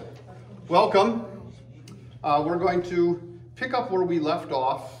Welcome. We're going to pick up where we left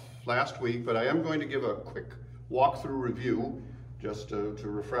off last week, but I am going to give a quick walkthrough review just to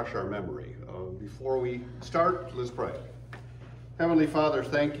refresh our memory. Before we start, let's pray. Heavenly Father,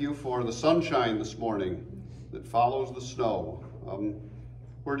 thank you for the sunshine this morning that follows the snow.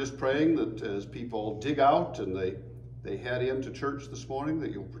 We're just praying that as people dig out and they head into church this morning,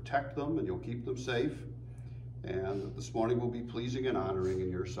 that you'll protect them and you'll keep them safe, and that this morning will be pleasing and honoring in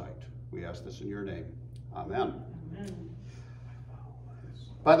your sight. We ask this in your name. Amen. Amen.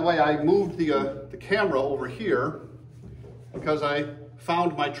 By the way, I moved the camera over here because I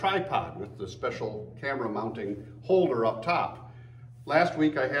found my tripod with the special camera mounting holder up top. Last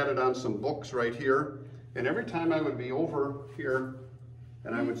week I had it on some books right here, and every time I would be over here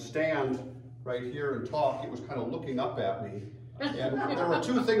and I would stand right here and talk, it was kind of looking up at me. And there were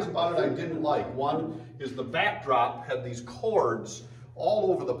two things about it I didn't like. One is the backdrop had these cords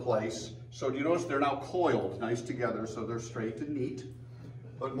all over the place. So do you notice they're now coiled nice together so they're straight and neat.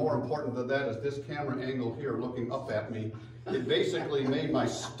 But more important than that is this camera angle here looking up at me. It basically made my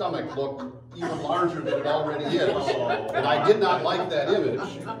stomach look even larger than it already is. And I did not like that image.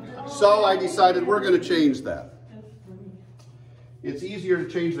 So I decided we're going to change that. It's easier to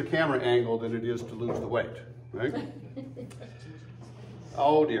change the camera angle than it is to lose the weight, right?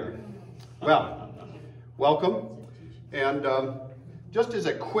 Oh dear. Well, welcome. And just as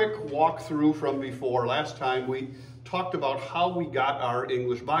a quick walkthrough from before, last time we talked about how we got our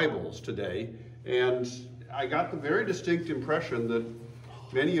English Bibles today, and I got the very distinct impression that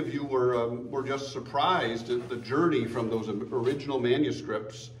many of you were just surprised at the journey from those original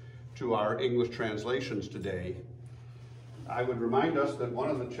manuscripts to our English translations today. I would remind us that one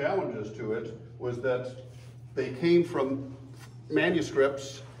of the challenges to it was that they came from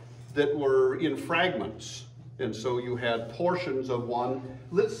manuscripts that were in fragments. And so you had portions of one.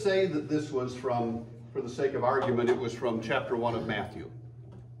 Let's say that this was from, for the sake of argument, it was from chapter 1 of Matthew,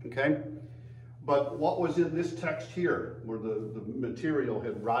 okay? But what was in this text here, where the material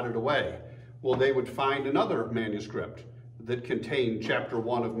had rotted away? Well, they would find another manuscript that contained chapter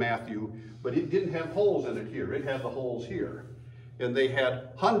 1 of Matthew, but it didn't have holes in it here. It had the holes here. And they had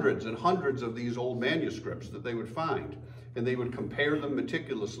hundreds and hundreds of these old manuscripts that they would find. And they would compare them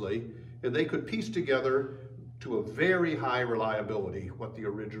meticulously, and they could piece together to a very high reliability what the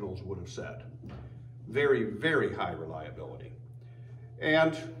originals would have said. Very, very high reliability.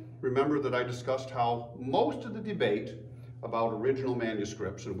 And remember that I discussed how most of the debate about original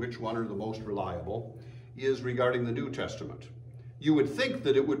manuscripts and which one are the most reliable is regarding the New Testament. You would think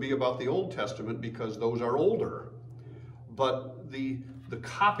that it would be about the Old Testament because those are older, but the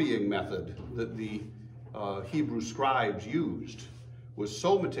copying method that the Hebrew scribes used was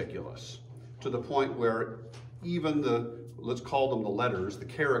so meticulous to the point where even let's call them the letters, the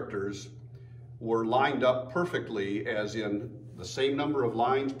characters, were lined up perfectly, as in the same number of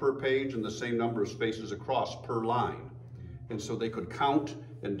lines per page and the same number of spaces across per line. And so they could count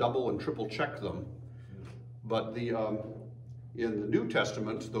and double and triple check them. But in the New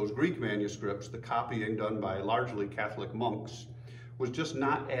Testament, those Greek manuscripts, the copying done by largely Catholic monks, was just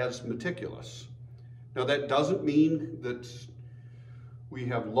not as meticulous. Now that doesn't mean that we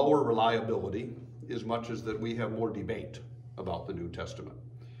have lower reliability as much as that we have more debate about the New Testament.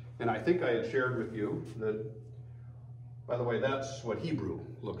 And I think I had shared with you that, by the way, that's what Hebrew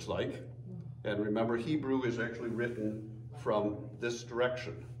looks like. And remember, Hebrew is actually written from this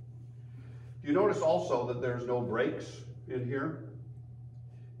direction. You notice also that there's no breaks in here?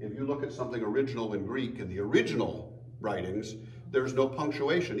 If you look at something original in Greek, in the original writings, there's no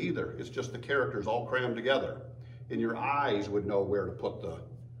punctuation either. It's just the characters all crammed together. And your eyes would know where to put the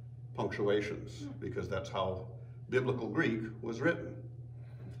punctuations, because that's how biblical Greek was written.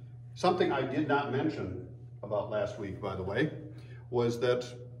 Something I did not mention about last week, by the way, was that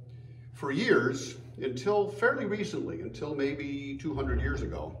for years, until fairly recently, until maybe 200 years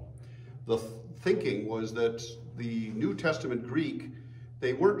ago, the thinking was that the New Testament Greek,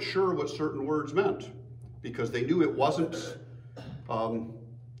 they weren't sure what certain words meant, because they knew it wasn't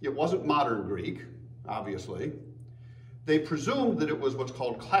modern Greek, obviously. They presumed that it was what's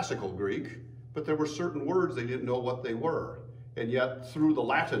called classical Greek, but there were certain words they didn't know what they were. And yet, through the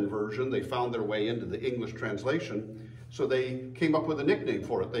Latin version, they found their way into the English translation. So they came up with a nickname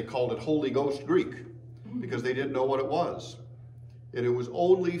for it. They called it Holy Ghost Greek, because they didn't know what it was. And it was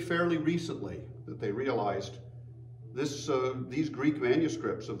only fairly recently that they realized these Greek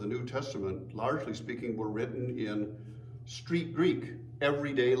manuscripts of the New Testament, largely speaking, were written in street Greek,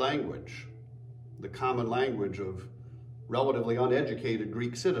 everyday language, the common language of relatively uneducated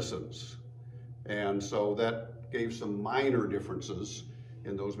Greek citizens. And so that gave some minor differences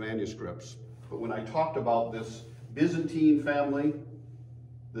in those manuscripts. But when I talked about this Byzantine family,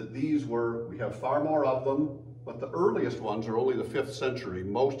 that these were, we have far more of them, but the earliest ones are only the 5th century.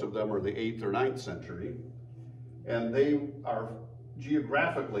 Most of them are the 8th or 9th century. And they are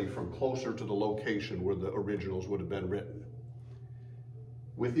geographically from closer to the location where the originals would have been written.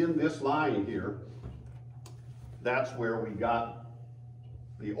 Within this line here, that's where we got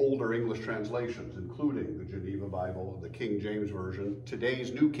the older English translations, including the Geneva Bible, the King James Version.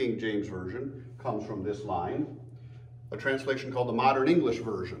 Today's New King James Version comes from this line. A translation called the Modern English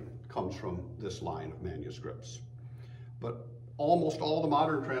Version comes from this line of manuscripts. But almost all the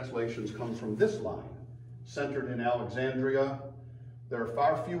modern translations come from this line, centered in Alexandria. There are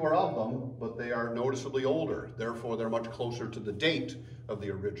far fewer of them, but they are noticeably older. Therefore, they're much closer to the date of the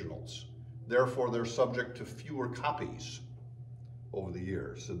originals. Therefore, they're subject to fewer copies over the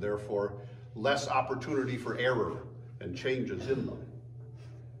years, and therefore less opportunity for error and changes in them.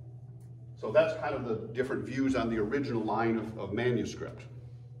 So that's kind of the different views on the original line of manuscript.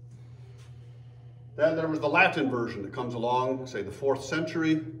 Then there was the Latin version that comes along, say the 4th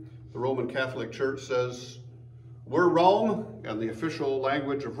century. The Roman Catholic Church says, we're Rome, and the official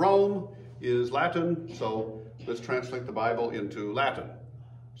language of Rome is Latin, so let's translate the Bible into Latin.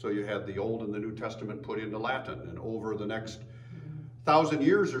 So you had the Old and the New Testament put into Latin, and over the next 1,000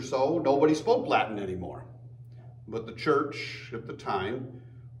 years or so, nobody spoke Latin anymore. But the church at the time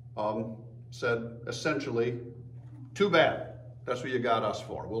said essentially, too bad, that's what you got us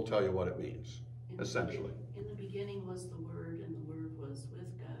for. We'll tell you what it means, essentially. In the beginning was the Word, and the Word was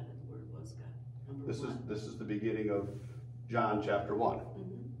with God, and the Word was God. This is the beginning of John chapter 1. Mm-hmm.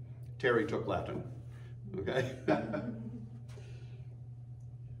 Terry took Latin, okay?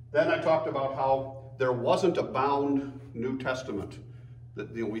 Then I talked about how there wasn't a bound New Testament.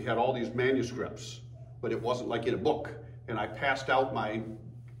 That, you know, we had all these manuscripts, but it wasn't like in a book. And I passed out my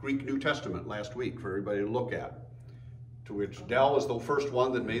Greek New Testament last week for everybody to look at. To which Dell was the first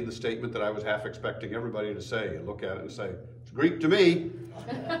one that made the statement that I was half expecting everybody to say, and look at it and say, it's Greek to me.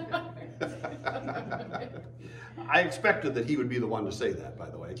 I expected that he would be the one to say that, by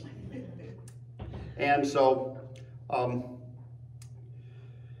the way. And so,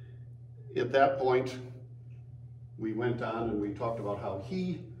 at that point, we went on and we talked about how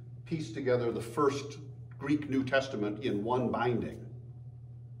he pieced together the first Greek New Testament in one binding.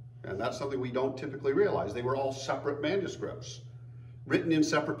 And that's something we don't typically realize. They were all separate manuscripts, written in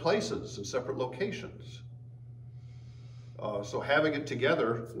separate places and separate locations. So having it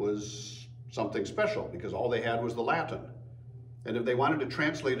together was something special because all they had was the Latin. And if they wanted to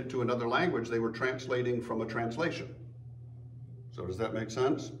translate it to another language, they were translating from a translation. So does that make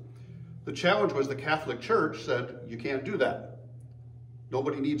sense? The challenge was the Catholic Church said, you can't do that.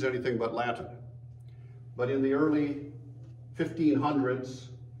 Nobody needs anything but Latin. But in the early 1500s,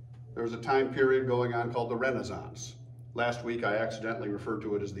 there was a time period going on called the Renaissance. Last week, I accidentally referred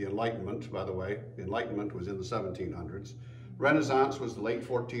to it as the Enlightenment, by the way. The Enlightenment was in the 1700s. Renaissance was the late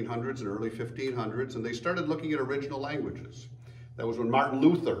 1400s and early 1500s, and they started looking at original languages. That was when Martin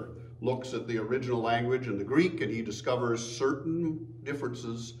Luther looks at the original language in the Greek, and he discovers certain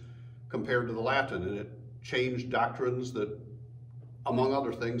differences compared to the Latin, and it changed doctrines that, among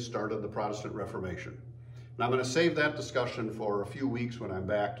other things, started the Protestant Reformation. And I'm going to save that discussion for a few weeks when I'm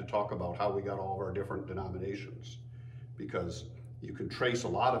back to talk about how we got all of our different denominations, because you can trace a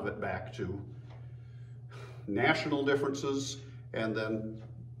lot of it back to national differences and then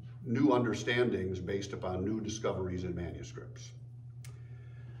new understandings based upon new discoveries in manuscripts.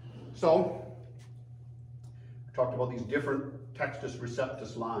 So, I talked about these different Textus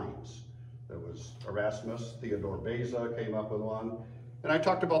Receptus lines. There was Erasmus, Theodore Beza came up with one. And I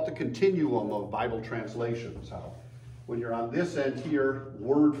talked about the continuum of Bible translations, how when you're on this end here,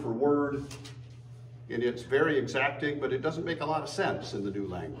 word for word, and it's very exacting, but it doesn't make a lot of sense in the new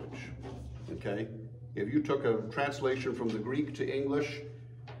language, okay? If you took a translation from the Greek to English,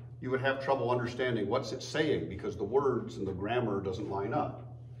 you would have trouble understanding what's it saying because the words and the grammar doesn't line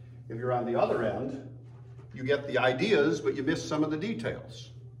up. If you're on the other end, you get the ideas, but you miss some of the details.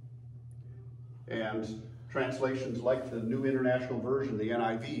 And translations like the New International Version, the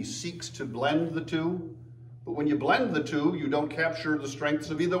NIV, seeks to blend the two, but when you blend the two, you don't capture the strengths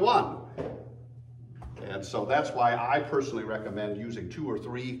of either one. And so that's why I personally recommend using 2 or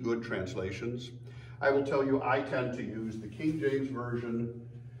 3 good translations. I will tell you, I tend to use the King James Version,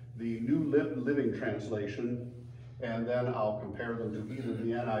 the New Living Translation, and then I'll compare them to either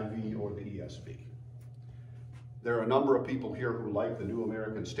the NIV or the ESV. There are a number of people here who like the New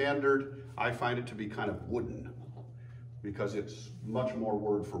American Standard. I find it to be kind of wooden because it's much more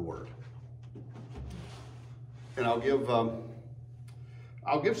word for word. And I'll give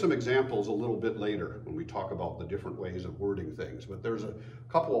I'll give some examples a little bit later when we talk about the different ways of wording things, but there's a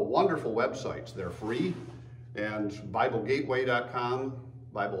couple of wonderful websites. They're free, and BibleGateway.com,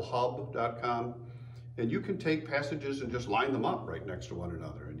 BibleHub.com, and you can take passages and just line them up right next to one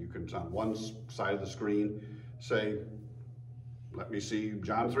another, and you can, on one side of the screen, say, let me see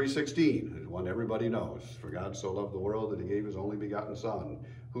John 3:16, one everybody knows. For God so loved the world that he gave his only begotten Son.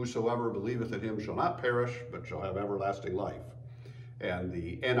 Whosoever believeth in him shall not perish, but shall have everlasting life. And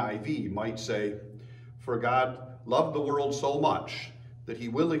the NIV might say, for God loved the world so much that he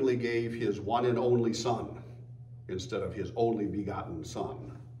willingly gave his one and only Son instead of his only begotten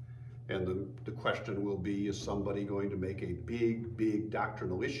Son. And the question will be, is somebody going to make a big, big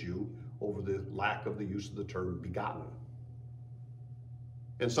doctrinal issue over the lack of the use of the term begotten?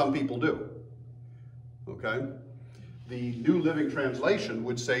 And some people do, okay? The New Living Translation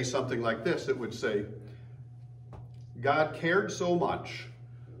would say something like this. It would say, God cared so much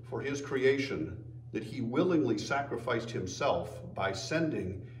for his creation that he willingly sacrificed himself by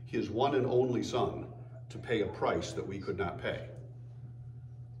sending his one and only Son to pay a price that we could not pay,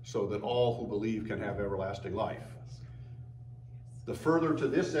 so that all who believe can have everlasting life. The further to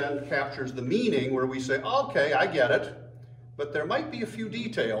this end captures the meaning where we say, okay, I get it, but there might be a few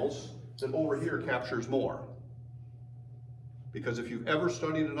details that over here captures more. Because if you've ever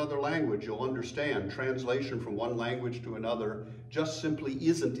studied another language, you'll understand translation from one language to another just simply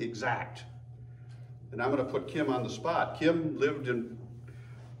isn't exact. And I'm going to put Kim on the spot. Kim lived in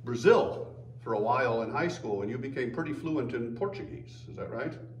Brazil for a while in high school, and you became pretty fluent in Portuguese. Is that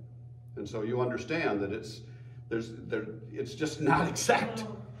right? And so you understand that it's just not exact.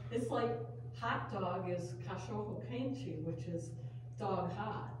 It's like hot dog is cachorro quente, which is dog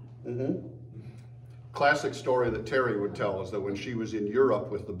hot. Mm-hmm. Classic story that Terry would tell is that when she was in Europe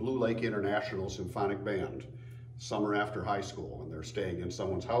with the Blue Lake International Symphonic Band, summer after high school, and they're staying in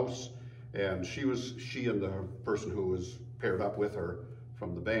someone's house, and she and the person who was paired up with her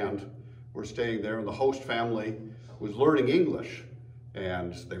from the band were staying there, and the host family was learning English.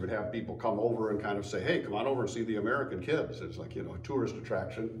 And they would have people come over and kind of say, hey, come on over and see the American kids. It's like, you know, a tourist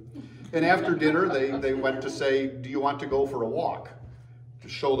attraction. And after dinner, they went to say, do you want to go for a walk? To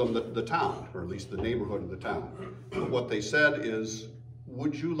show them the town, or at least the neighborhood of the town. But what they said is,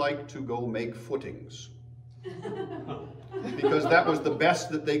 would you like to go make footings? Because that was the best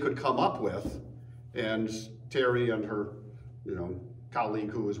that they could come up with. And Terry and her,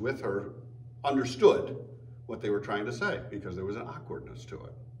 colleague who was with her understood what they were trying to say, because there was an awkwardness to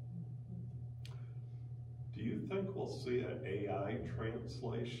it. Do you think we'll see an AI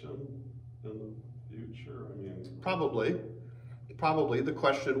translation in the future? I mean, Probably. The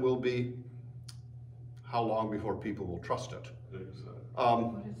question will be, how long before people will trust it? exactly.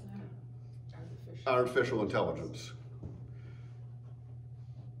 What is that? Artificial intelligence.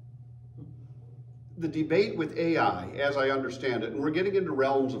 The debate with AI, as I understand it, and we're getting into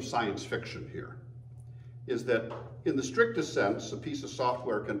realms of science fiction here, is that in the strictest sense, a piece of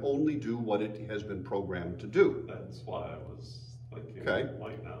software can only do what it has been programmed to do. That's why I was thinking Okay. it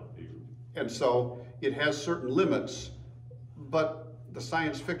might not be. And so it has certain limits, but the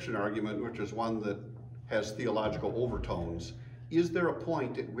science fiction argument, which is one that has theological overtones, is there a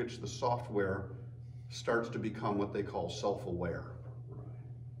point at which the software starts to become what they call self-aware?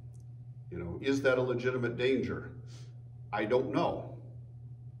 Is that a legitimate danger? I don't know.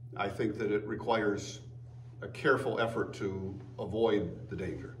 I think that it requires a careful effort to avoid the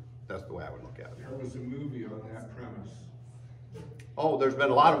danger. That's the way I would look at it. There was a movie on that premise. Oh, there's been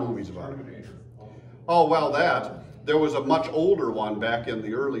a lot of movies about it. Terminator. Oh, well, there was a much older one back in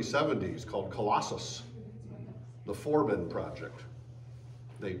the early 70s called Colossus, the Forbin Project.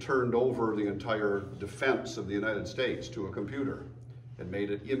 They turned over the entire defense of the United States to a computer and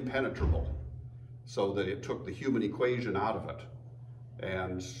made it impenetrable so that it took the human equation out of it.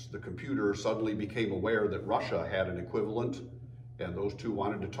 And the computer suddenly became aware that Russia had an equivalent, and those two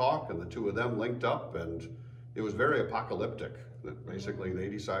wanted to talk, and the two of them linked up, and it was very apocalyptic. That basically they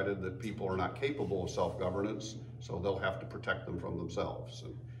decided that people are not capable of self-governance, so they'll have to protect them from themselves.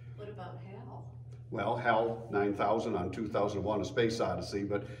 And, What about HAL? well, HAL 9000 on 2001: A Space Odyssey,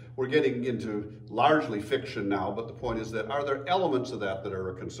 but we're getting into largely fiction now, but the point is that are there elements of that that are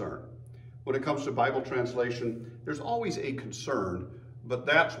a concern? When it comes to Bible translation, there's always a concern, but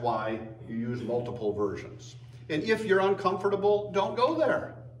that's why you use multiple versions. And if you're uncomfortable, don't go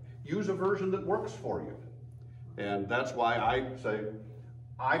there. Use a version that works for you. And that's why I say,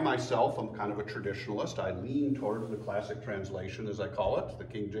 I myself am kind of a traditionalist. I lean toward the classic translation, as I call it, the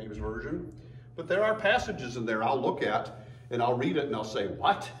King James Version. But there are passages in there I'll look at, and I'll read it, and I'll say,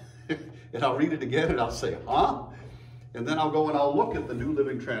 what? And I'll read it again, and I'll say, huh? And then I'll go and I'll look at the New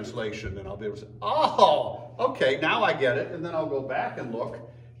Living Translation and I'll be able to say, oh, okay, now I get it. And then I'll go back and look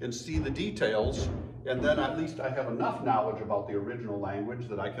and see the details. And then at least I have enough knowledge about the original language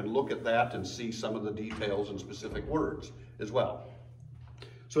that I can look at that and see some of the details and specific words as well.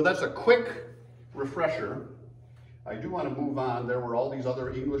 So that's a quick refresher. I do want to move on. There were all these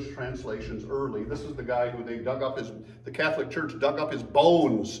other English translations early. This is the guy who the Catholic Church dug up his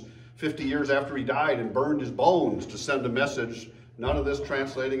bones 50 years after he died and burned his bones to send a message. None of this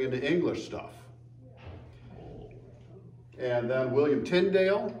translating into English stuff. And then William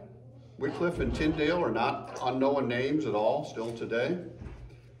Tyndale. Wycliffe and Tyndale are not unknown names at all, still today.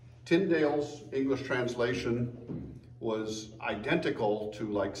 Tyndale's English translation was identical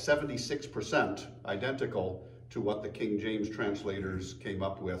to, like 76% identical to what the King James translators came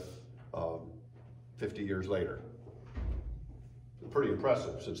up with 50 years later. Pretty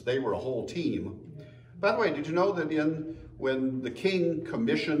impressive, since they were a whole team. By the way, did you know that when the king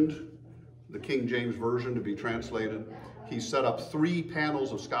commissioned the King James Version to be translated, he set up 3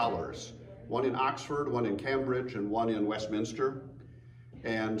 panels of scholars, one in Oxford, one in Cambridge, and one in Westminster,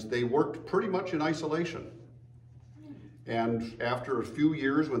 and they worked pretty much in isolation. And after a few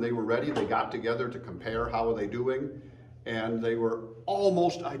years, when they were ready, they got together to compare how are they doing, and they were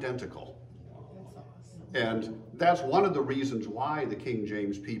almost identical. And that's one of the reasons why the King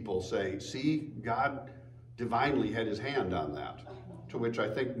James people say, see, God divinely had his hand on that. To which I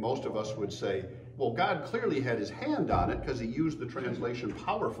think most of us would say, well, God clearly had his hand on it because he used the translation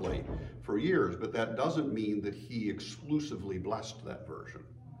powerfully for years, but that doesn't mean that he exclusively blessed that version.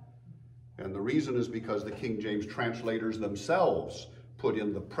 And the reason is because the King James translators themselves put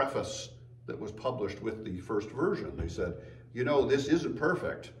in the preface that was published with the first version. They said, you know, this isn't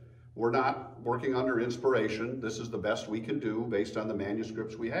perfect. We're not working under inspiration. This is the best we can do based on the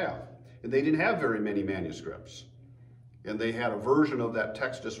manuscripts we have. And they didn't have very many manuscripts. And they had a version of that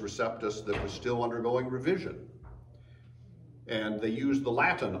Textus Receptus that was still undergoing revision. And they used the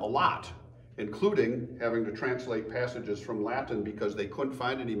Latin a lot, including having to translate passages from Latin because they couldn't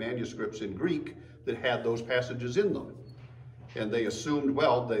find any manuscripts in Greek that had those passages in them. And they assumed,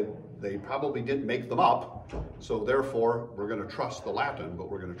 well, they probably didn't make them up, so therefore we're going to trust the Latin,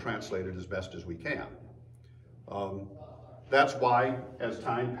 but we're going to translate it as best as we can. That's why, as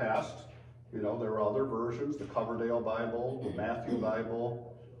time passed, you know, there were other versions, the Coverdale Bible, the Matthew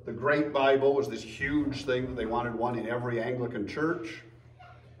Bible. The Great Bible was this huge thing that they wanted one in every Anglican church.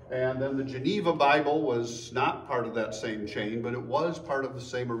 And then the Geneva Bible was not part of that same chain, but it was part of the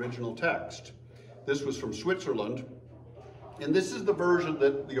same original text. This was from Switzerland, and this is the version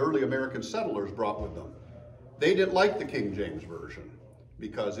that the early American settlers brought with them. They didn't like the King James Version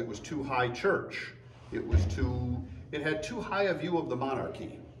because it was too high church. It had too high a view of the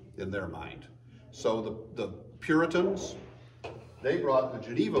monarchy in their mind. So the Puritans, they brought the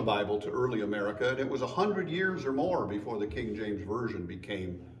Geneva Bible to early America, and it was 100 years or more before the King James Version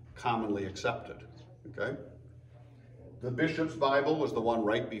became commonly accepted, okay? The Bishop's Bible was the one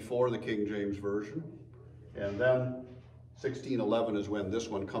right before the King James Version, and then 1611 is when this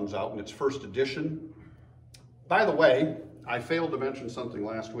one comes out in its first edition. By the way, I failed to mention something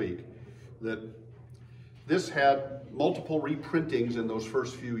last week, that this had multiple reprintings in those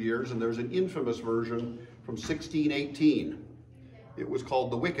first few years, and there's an infamous version from 1618. It was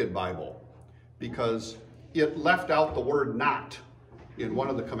called the Wicked Bible because it left out the word not in one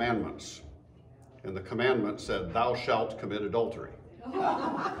of the commandments. And the commandment said, thou shalt commit adultery. And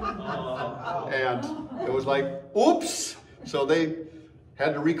it was like, oops! So they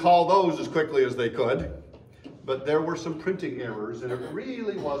had to recall those as quickly as they could. But there were some printing errors, and it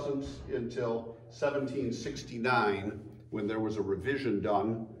really wasn't until 1769 when there was a revision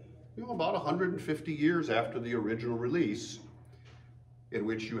done, you know, about 150 years after the original release, in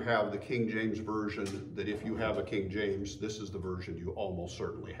which you have the King James Version, that if you have a King James, this is the version you almost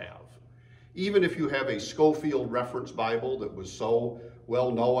certainly have. Even if you have a Schofield Reference Bible that was so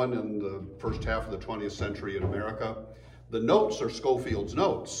well known in the first half of the 20th century in America, the notes are Schofield's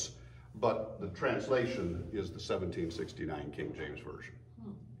notes, but the translation is the 1769 King James Version.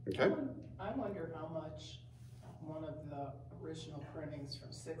 Okay? I wonder how much one of the original printings from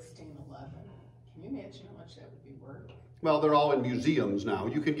 1611, can you imagine how much that would be worth? Well, they're all in museums now.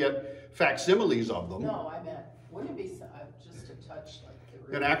 You can get facsimiles of them. No, I meant, wouldn't it be just a touch like the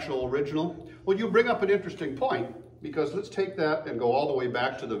original? An actual original? Well, you bring up an interesting point, because let's take that and go all the way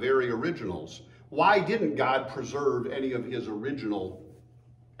back to the very originals. Why didn't God preserve any of his original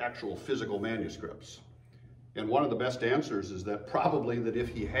actual physical manuscripts? And one of the best answers is that probably that if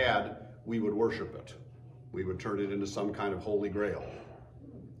he had, we would worship it. We would turn it into some kind of holy grail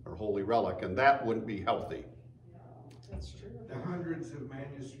or holy relic, and that wouldn't be healthy. That's true. The hundreds of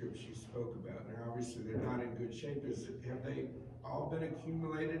manuscripts you spoke about, and obviously they're not in good shape. Have they all been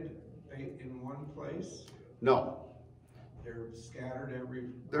accumulated in one place? No. They're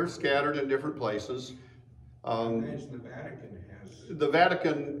scattered They're scattered in different places. I imagine the Vatican has. The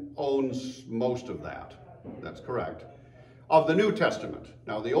Vatican owns most of that. That's correct. Of the New Testament.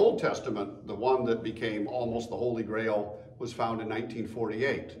 Now, the Old Testament, the one that became almost the Holy Grail, was found in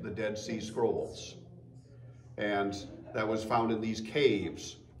 1948, the Dead Sea Scrolls. And that was found in these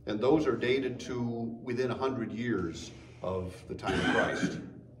caves. And those are dated to within 100 years of the time of Christ.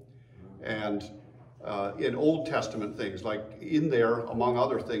 And in Old Testament things, like in there, among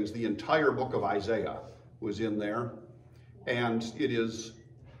other things, the entire book of Isaiah was in there. And it is,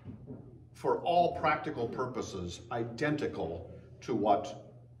 for all practical purposes, identical to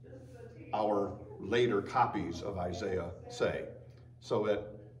what our later copies of Isaiah say. So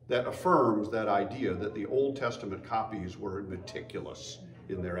that affirms that idea that the Old Testament copies were meticulous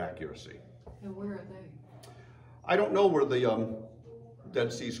in their accuracy. And where are they? I don't know where the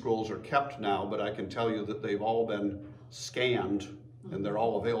Dead Sea Scrolls are kept now, but I can tell you that they've all been scanned and they're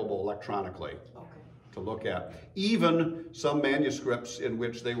all available electronically to look at. Even some manuscripts in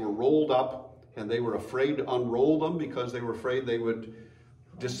which they were rolled up and they were afraid to unroll them because they were afraid they would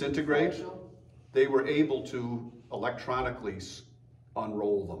disintegrate, they were able to electronically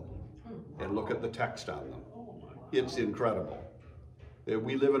unroll them and look at the text on them. It's incredible.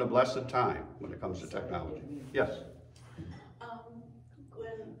 We live in a blessed time when it comes to technology. Yes?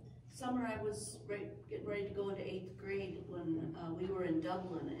 When summer I was getting ready to go into 8th grade when we were in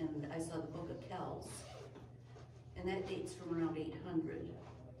Dublin and I saw the Book of Kells. And that dates from around 800.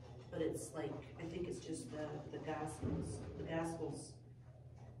 But it's like, I think it's just the Gospels. The Gospels.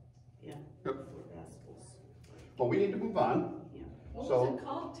 Yeah. Yep. The Gospels. Well, we need to move on. Yeah. What So- was it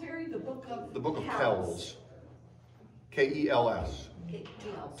called, Terry? The book of? The Book of Kells. Kells. K-E-L-S. Okay, 2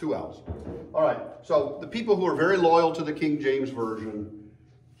 L's. 2 L's. All right, so the people who are very loyal to the King James Version,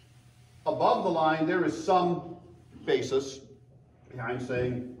 above the line there is some basis behind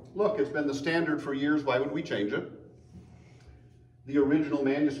saying, look, it's been the standard for years, why would we change it? The original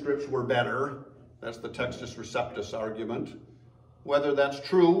manuscripts were better. That's the Textus Receptus argument. Whether that's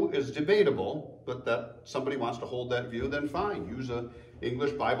true is debatable, but that somebody wants to hold that view, then fine. Use an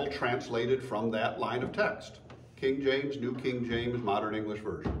English Bible translated from that line of text. King James, New King James, Modern English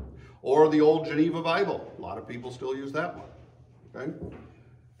Version. Or the old Geneva Bible. A lot of people still use that one. Okay?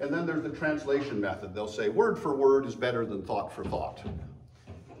 And then there's the translation method. They'll say word for word is better than thought for thought.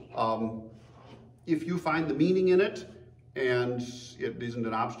 If you find the meaning in it and it isn't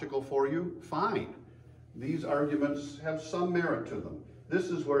an obstacle for you, fine. These arguments have some merit to them. This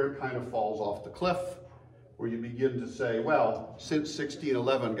is where it kind of falls off the cliff, where you begin to say, well, since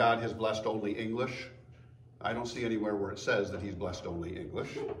 1611, God has blessed only English. I don't see anywhere where it says that he's blessed only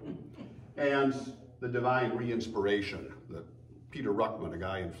English. And the divine re-inspiration that Peter Ruckman, a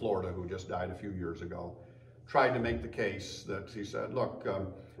guy in Florida who just died a few years ago, tried to make the case that he said, look,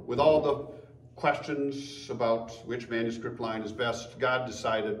 with all the questions about which manuscript line is best, God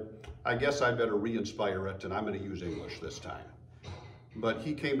decided, I guess I better re-inspire it and I'm going to use English this time. But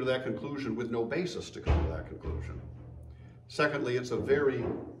he came to that conclusion with no basis to come to that conclusion. Secondly, it's a very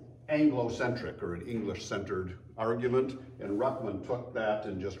Anglo-centric or an English-centered argument, and Ruckman took that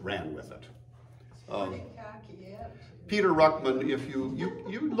and just ran with it. Peter Ruckman, if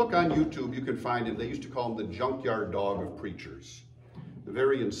you look on YouTube, you can find him. They used to call him the junkyard dog of preachers. A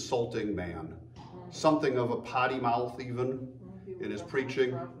very insulting man. Something of a potty mouth even in his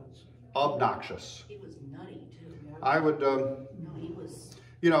preaching. Obnoxious. He was nutty too. I would, No, he was.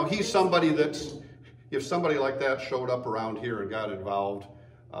 you know, he's somebody that, if somebody like that showed up around here and got involved,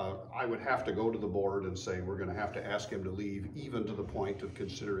 I would have to go to the board and say, we're going to have to ask him to leave, even to the point of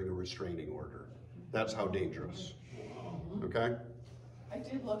considering a restraining order. That's how dangerous. Okay? I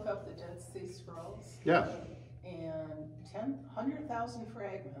did look up the Dead Sea Scrolls. Yes. And 100,000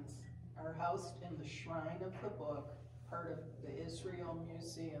 fragments are housed in the Shrine of the Book, part of the Israel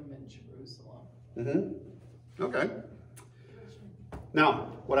Museum in Jerusalem. Mm-hmm. Okay.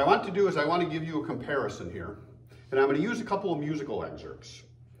 Now, what I want to do is I want to give you a comparison here. And I'm going to use a couple of musical excerpts.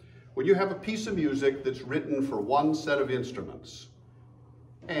 When you have a piece of music that's written for one set of instruments,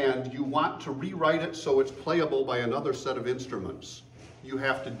 and you want to rewrite it so it's playable by another set of instruments, you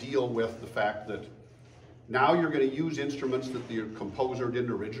have to deal with the fact that now you're going to use instruments that the composer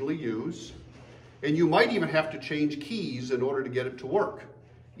didn't originally use, and you might even have to change keys in order to get it to work,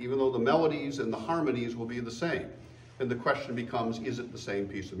 even though the melodies and the harmonies will be the same. And the question becomes, is it the same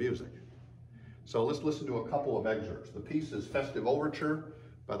piece of music? So let's listen to a couple of excerpts. The piece is Festive Overture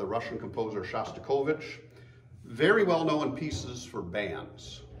by the Russian composer Shostakovich. very well-known pieces for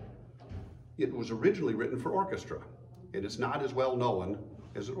bands. It was originally written for orchestra, and it's not as well-known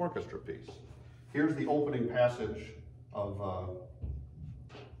as an orchestra piece. Here's the opening passage of, I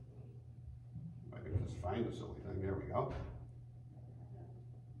can just find the silly thing, there we go.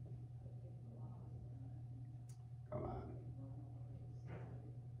 Come on.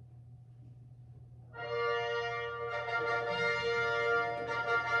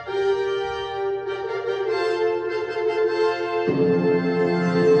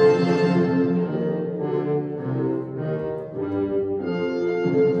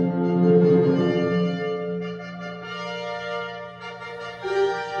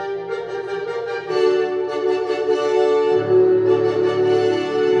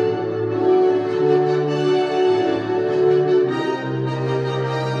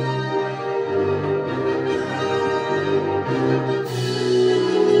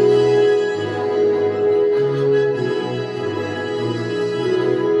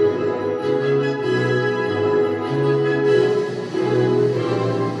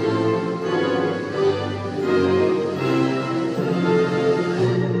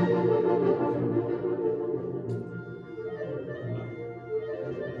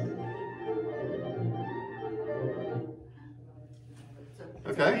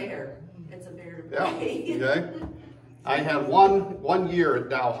 Okay. It's a bear to Yeah, play. okay. I had one year at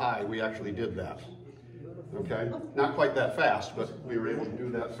Dow High, we actually did that. Okay, not quite that fast, but we were able to do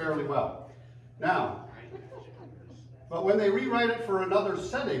that fairly well. Now, but when they rewrite it for another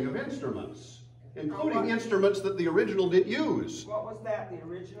setting of instruments, including instruments that the original didn't use. What was that, the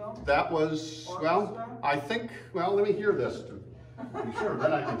original? That was, well, I think, well, let me hear this to be sure,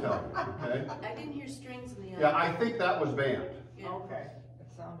 then I can tell you, okay? I didn't hear strings in the other. Yeah, I think that was band. Yeah. Okay, it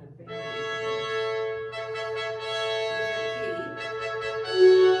sounded bad.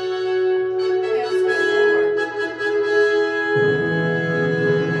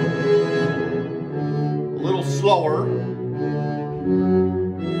 A little slower.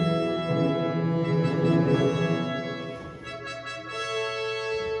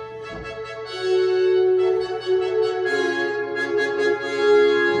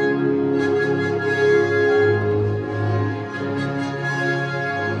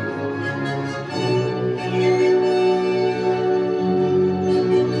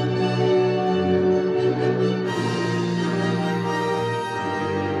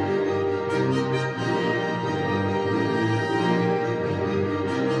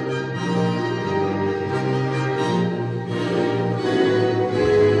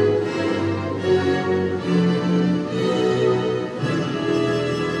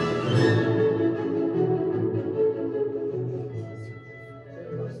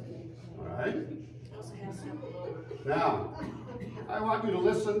 Now, I want you to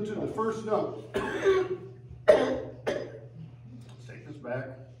listen to the first note. Let's take this back.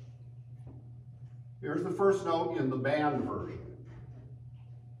 Here's the first note in the band version.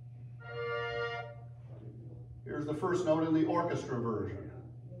 Here's the first note in the orchestra version.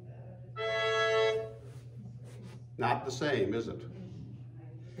 Not the same, is it?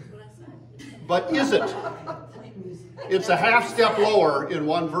 But is it? It's a half step lower in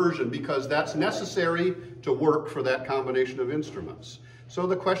one version because that's necessary to work for that combination of instruments. So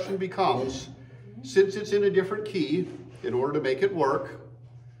the question becomes, since it's in a different key, in order to make it work,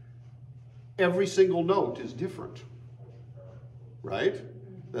 every single note is different, right?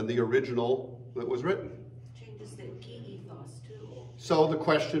 Than the original that was written. Changes the key ethos too. So the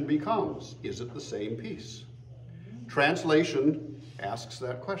question becomes, is it the same piece? Translation asks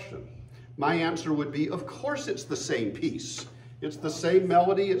that question. My answer would be, of course it's the same piece. It's the same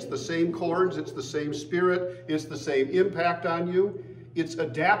melody, it's the same chords, it's the same spirit, it's the same impact on you. It's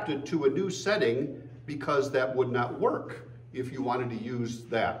adapted to a new setting because that would not work if you wanted to use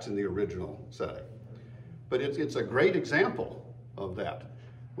that in the original setting. But it's a great example of that.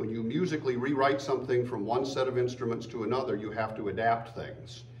 When you musically rewrite something from one set of instruments to another, you have to adapt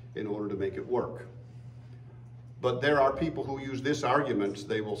things in order to make it work. But there are people who use this argument.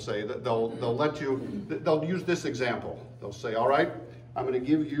 They will say that they'll use this example. They'll say, all right, I'm going to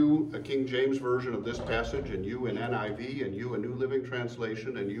give you a King James version of this passage, and you an NIV, and you a New Living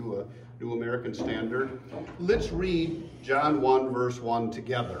Translation, and you a New American Standard. Let's read John 1 verse 1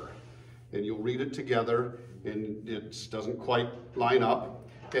 together. And you'll read it together, and it doesn't quite line up.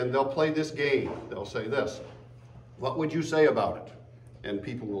 And they'll play this game. They'll say this, what would you say about it? And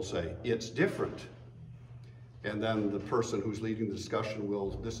people will say, it's different. And then the person who's leading the discussion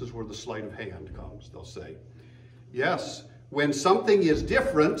will, this is where the sleight of hand comes. They'll say, yes, when something is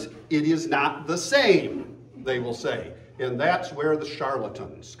different, it is not the same, they will say. And that's where the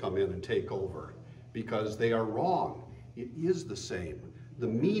charlatans come in and take over. because they are wrong. It is the same. The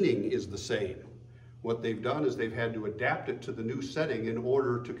meaning is the same. What they've done is they've had to adapt it to the new setting in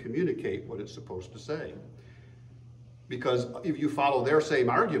order to communicate what it's supposed to say. Because if you follow their same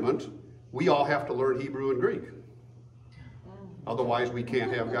argument, we all have to learn Hebrew and Greek. Otherwise, we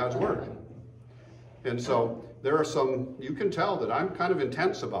can't have God's word. And so there are some, you can tell that I'm kind of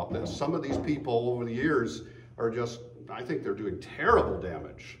intense about this. Some of these people over the years are just, I think they're doing terrible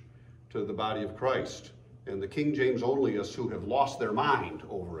damage to the body of Christ. And the King James onlyists who have lost their mind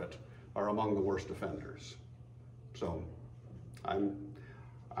over it are among the worst offenders. So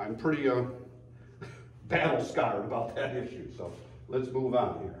I'm pretty battle scarred about that issue. So let's move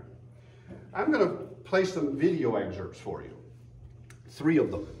on here. I'm going to play some video excerpts for you. 3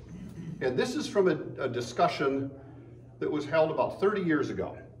 of them. And this is from a discussion that was held about 30 years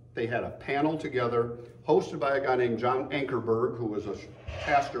ago. They had a panel together, hosted by a guy named John Ankerberg, who was a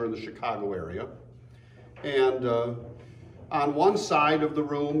pastor in the Chicago area. And on one side of the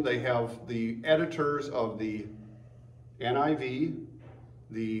room, they have the editors of the NIV,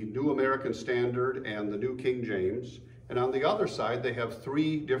 the New American Standard, and the New King James. And on the other side, they have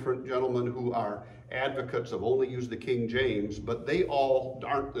 3 different gentlemen who are advocates of only use the King James, but they all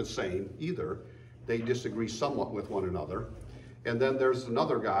aren't the same either. They disagree somewhat with one another. And then there's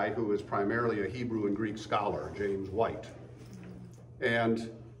another guy who is primarily a Hebrew and Greek scholar, James White.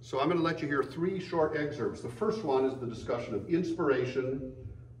 And so I'm going to let you hear 3 short excerpts. The first one is the discussion of inspiration,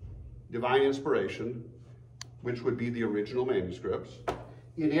 divine inspiration, which would be the original manuscripts.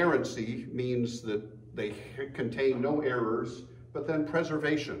 Inerrancy means that they contain no errors, but then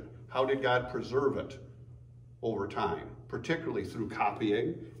preservation. How did God preserve it over time, particularly through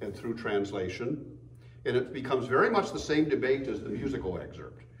copying and through translation? And it becomes very much the same debate as the musical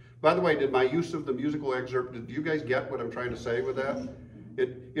excerpt. By the way, did my use of the musical excerpt, did you guys get what I'm trying to say with that?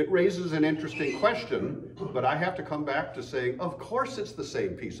 It raises an interesting question, but I have to come back to saying, of course it's the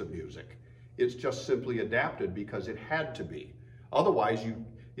same piece of music. It's just simply adapted because it had to be. Otherwise,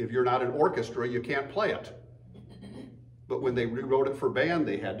 if you're not an orchestra, you can't play it. But when they rewrote it for band,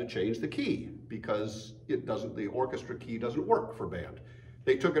 they had to change the key because the orchestra key doesn't work for band.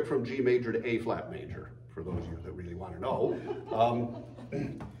 They took it from G major to A flat major, for those of you that really want to know,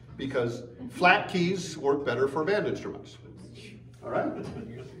 because flat keys work better for band instruments. All right?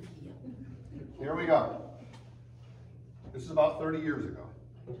 Here we go. This is about 30 years ago.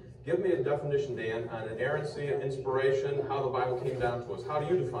 Give me a definition, Dan, on inerrancy and inspiration, how the Bible came down to us. How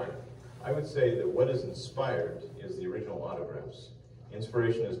do you define it? I would say that what is inspired is the original autographs.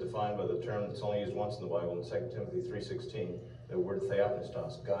 Inspiration is defined by the term that's only used once in the Bible in 2 Timothy 3:16, the word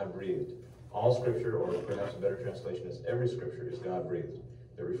theopneustos, God-breathed. All scripture, or perhaps a better translation is every scripture, is God-breathed.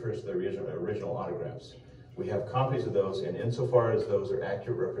 That refers to the original autographs. We have copies of those, and insofar as those are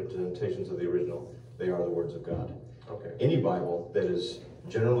accurate representations of the original, they are the words of God. Okay. Any Bible that is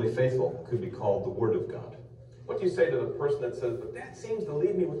generally faithful could be called the Word of God. What do you say to the person that says, but that seems to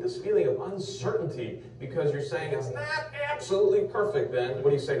leave me with this feeling of uncertainty because you're saying it's not absolutely perfect then? What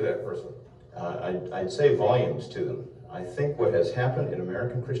do you say to that person? I'd say volumes to them. I think what has happened in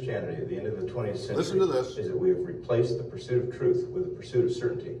American Christianity at the end of the 20th century Listen to this. is that we have replaced the pursuit of truth with the pursuit of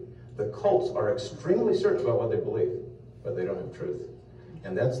certainty. The cults are extremely certain about what they believe, but they don't have truth.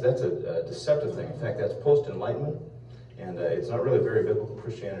 And that's a deceptive thing. In fact, that's post-enlightenment, and it's not really very biblical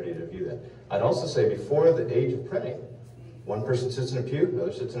Christianity to view that. I'd also say before the age of printing, one person sits in a pew, the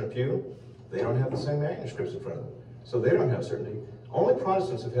other sits in a pew, they don't have the same manuscripts in front of them. So they don't have certainty. Only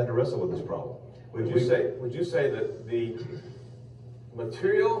Protestants have had to wrestle with this problem. Would you say that the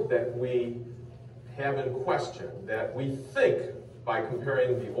material that we have in question, that we think by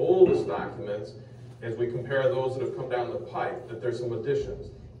comparing the oldest documents, as we compare those that have come down the pipe, that there's some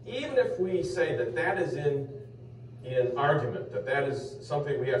additions, even if we say that that is in argument, that is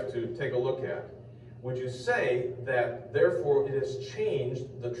something we have to take a look at, would you say that therefore it has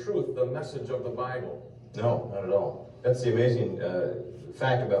changed the truth, the message of the Bible? No, not at all. That's the amazing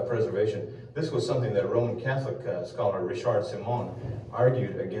fact about preservation. This was something that a Roman Catholic scholar, Richard Simon,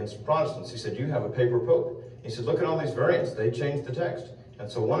 argued against Protestants. He said, you have a paper pope. He said, look at all these variants. They changed the text.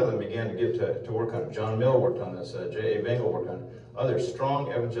 And so one of them began to get to work on it. John Mill worked on this. J.A. Vangel worked on it. Other strong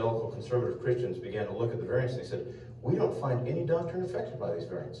evangelical conservative Christians began to look at the variants and they said, we don't find any doctrine affected by these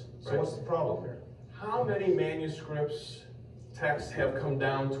variants. So what's the problem here? How many manuscripts, texts have come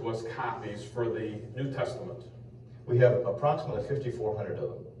down to us, copies for the New Testament? We have approximately 5,400 of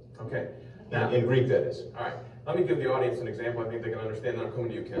them. Okay. In Greek, that is. All right. Let me give the audience an example I think they can understand, then I'm coming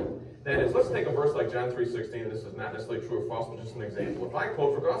to you, Ken. That is, let's take a verse like John 3:16. This is not necessarily true or false, but just an example. If I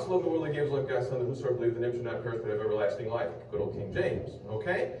quote, "For God so loved the world, he gave his only begotten Son, that whosoever believes in him should not perish but have everlasting life." Good old King James,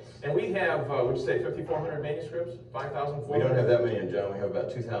 okay? And we have, would you say 5,400 manuscripts? 5,400? We don't have that many in John. We have about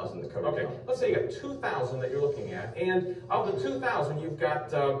 2,000 that cover Okay, John. let's say you got 2,000 that you're looking at, and of the 2,000, you've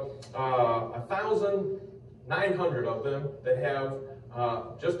got 1,900 of them that have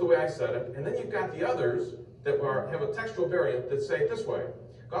just the way I said it, and then you've got the others that have a textual variant that say it this way: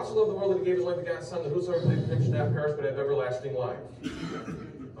 "God so loved the world that he gave his only begotten Son, that whosoever believes in him should not perish but have everlasting life."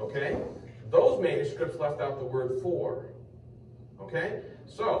 Okay? Those manuscripts left out the word "for." Okay?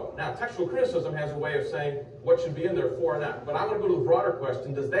 So, now textual criticism has a way of saying what should be in there, for or not. But I want to go to the broader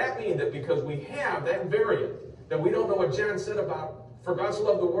question. Does that mean that because we have that variant, that we don't know what John said about "for God so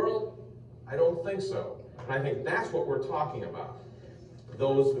loved the world"? I don't think so. And I think that's what we're talking about.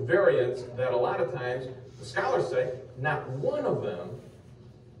 Those variants that a lot of times, the scholars say, not one of them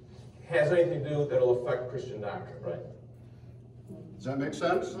has anything to do that'll affect Christian doctrine. Right. Does that make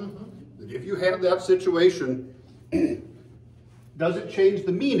sense? Mm-hmm. If you have that situation, does it change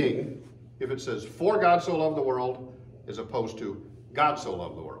the meaning if it says, "For God so loved the world," as opposed to "God so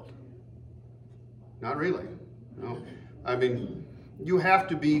loved the world"? Not really. No. I mean, you have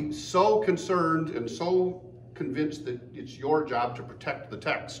to be so concerned and so convinced that it's your job to protect the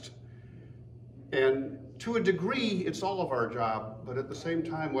text. And to a degree, it's all of our job, but at the same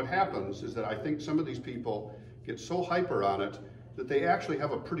time, what happens is that I think some of these people get so hyper on it that they actually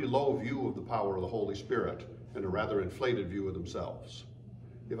have a pretty low view of the power of the Holy Spirit and a rather inflated view of themselves,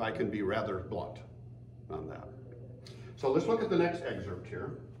 if I can be rather blunt on that. So let's look at the next excerpt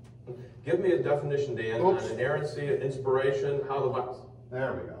here. Give me a definition, Dan, on inerrancy, inspiration, how the Bible...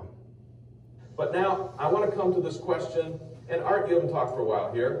 There we go. But now, I want to come to this question, and Art, you haven't talked for a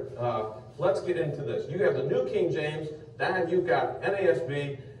while here. Let's get into this. You have the New King James, Dan, you've got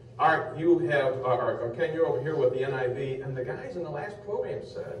NASB, Art, you have, or Ken, you're over here with the NIV, and the guys in the last program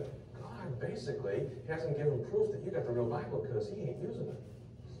said, God basically hasn't given proof that you got the real Bible because he ain't using it.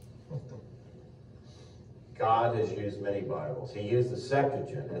 God has used many Bibles. He used the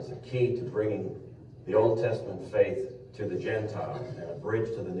Septuagint as a key to bringing the Old Testament faith to the Gentiles and a bridge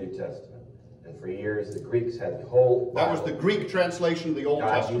to the New Testament. And for years, the Greeks had the whole Bible. That was the Greek translation of the Old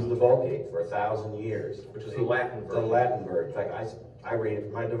God Testament. used the Vulgate for 1,000 years. Which is the Latin version. The Latin version. In fact, I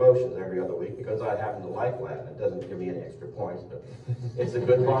read my devotions every other week because I happen to like Latin. It doesn't give me any extra points, but it's a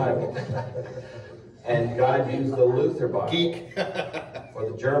good Bible. And God used the Luther Bible Geek. for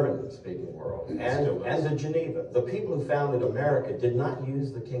the German-speaking world, and the Geneva. The people who founded America did not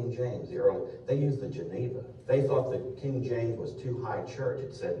use the King James, they used the Geneva. They thought the King James was too high church.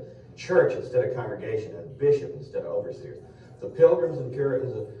 It said church instead of congregation, and bishop instead of overseers. The Pilgrims and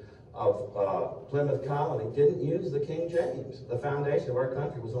Puritans of Plymouth Colony didn't use the King James. The foundation of our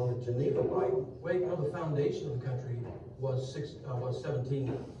country was on the Geneva Bible. Wait, no, the foundation of the country was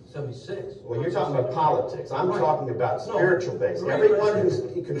 1776. Well, you're talking about politics. I'm talking about spiritual base. Right. Everyone who's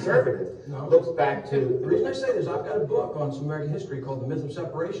conservative looks back to... The reason I say this, I've got a book on some American history called The Myth of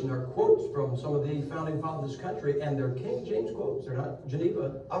Separation. There are quotes from some of the founding fathers of this country, and they're King James quotes. They're not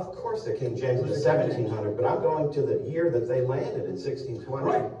Geneva. Of course they're King James was 1700, but I'm going to the year that they landed in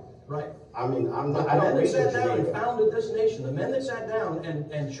 1620. Right. I mean, I don't The men that read sat down and Geneva. founded this nation, the men that sat down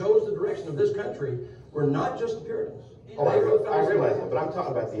and chose the direction of this country were not just the Puritans. Oh, I realize that, but I'm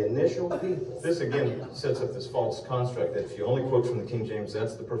talking about the initial people. This again sets up this false construct that if you only quote from the King James,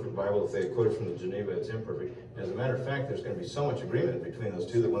 that's the perfect Bible. If they quoted from the Geneva, it's imperfect. As a matter of fact, there's going to be so much agreement between those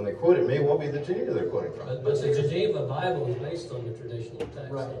two that when they quote, it may well be the Geneva they're quoting from. But the Geneva Bible is based on the traditional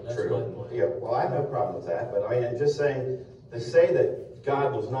text. Right. So that's True. my point. Yeah, well, I have no problem with that, but I mean, I'm just saying, to say that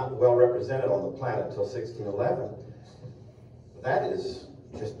God was not well represented on the planet until 1611, that is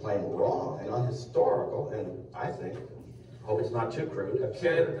just plain wrong and unhistorical, and I think, hope it's not too crude.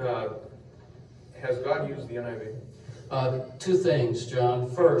 Ken, has God used the NIV? Two things, John.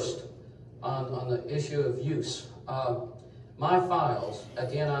 First, on the issue of use. My files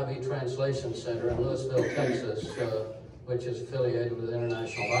at the NIV Translation Center in Louisville, Texas, which is affiliated with the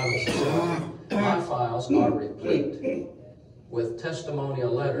International Bible Society, my files are replete with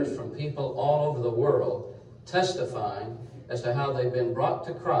testimonial letters from people all over the world testifying as to how they've been brought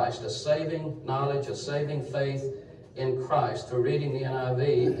to Christ, a saving knowledge, a saving faith in Christ through reading the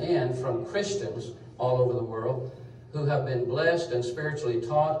NIV, and from Christians all over the world who have been blessed and spiritually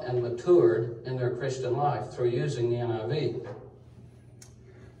taught and matured in their Christian life through using the NIV.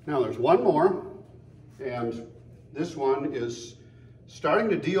 Now there's one more, and this one is starting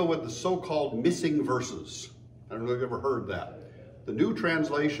to deal with the so-called missing verses. I don't know if you've ever heard that. The new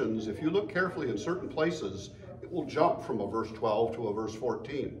translations, if you look carefully in certain places, it will jump from a verse 12 to a verse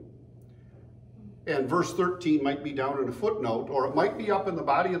 14. And verse 13 might be down in a footnote, or it might be up in the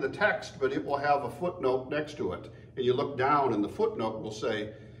body of the text, but it will have a footnote next to it. And you look down and the footnote will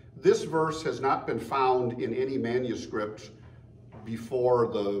say, this verse has not been found in any manuscript before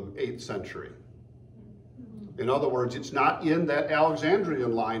the 8th century. In other words, it's not in that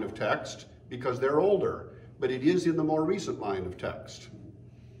Alexandrian line of text because they're older, but it is in the more recent line of text.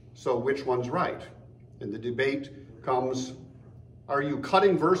 So which one's right? And the debate comes, are you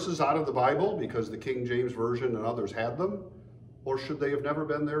cutting verses out of the Bible because the King James Version and others had them? Or should they have never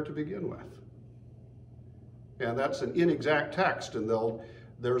been there to begin with? And that's an inexact text, and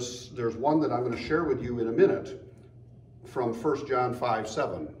there's one that I'm going to share with you in a minute from 1 John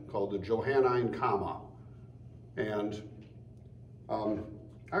 5:7 called the Johannine comma. And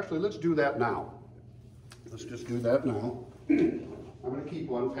actually, let's do that now. Let's just do that now. I'm going to keep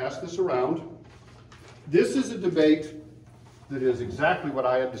one, pass this around. This is a debate that is exactly what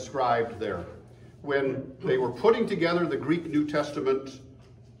I had described there. When they were putting together the Greek New Testament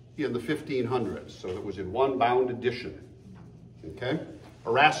in the 1500s, so it was in one bound edition. Okay?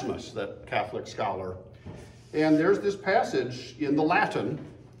 Erasmus, that Catholic scholar. And there's this passage in the Latin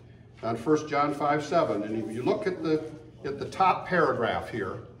on 1 John 5:7, and if you look at the top paragraph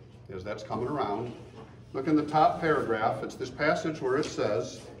here, as that's coming around, look in the top paragraph, it's this passage where it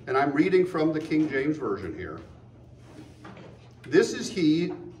says, and I'm reading from the King James Version here, this is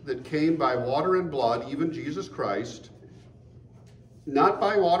he that came by water and blood, even Jesus Christ, not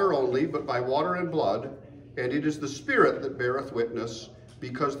by water only, but by water and blood, and it is the Spirit that beareth witness,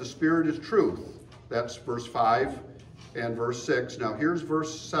 because the Spirit is truth. That's verse 5 and verse 6. Now here's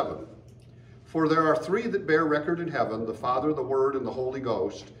verse 7. For there are three that bear record in heaven, the Father, the Word, and the Holy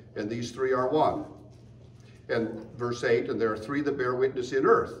Ghost, and these three are one. And verse 8, and there are three that bear witness in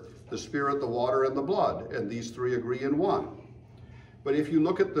earth, the Spirit, the water, and the blood, and these three agree in one. But if you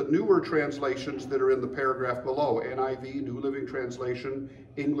look at the newer translations that are in the paragraph below, NIV, New Living Translation,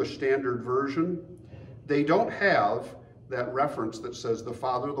 English Standard Version, they don't have that reference that says the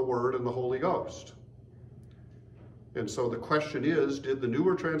Father, the Word, and the Holy Ghost. And so the question is, did the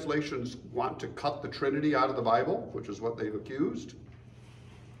newer translations want to cut the Trinity out of the Bible, which is what they've accused?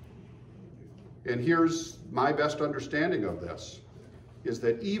 And here's my best understanding of this, is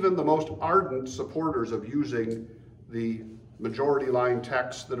that even the most ardent supporters of using the majority line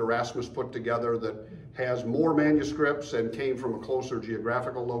text that Erasmus put together that has more manuscripts and came from a closer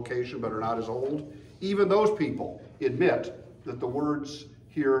geographical location but are not as old, even those people admit that the words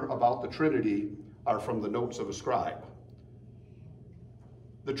here about the Trinity are from the notes of a scribe.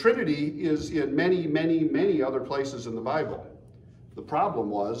 The Trinity is in many, many, many other places in the Bible. The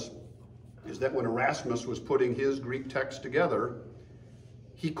problem is that when Erasmus was putting his Greek text together,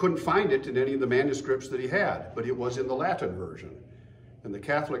 he couldn't find it in any of the manuscripts that he had, but it was in the Latin version. And the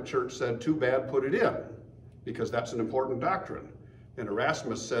Catholic Church said, too bad, put it in, because that's an important doctrine. And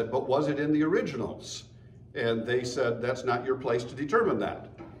Erasmus said, but was it in the originals? And they said, that's not your place to determine that.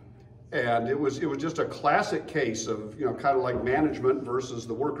 And it was just a classic case of, kind of like management versus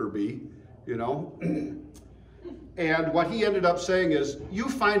the worker bee, And what he ended up saying is, you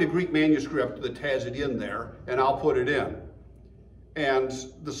find a Greek manuscript that has it in there, and I'll put it in. And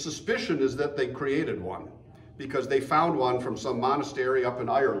the suspicion is that they created one, because they found one from some monastery up in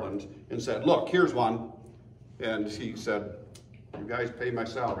Ireland and said, look, here's one. And he said, you guys pay my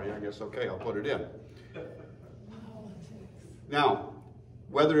salary, I guess, okay, I'll put it in. Now,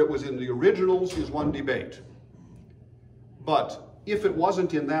 whether it was in the originals is one debate. But if it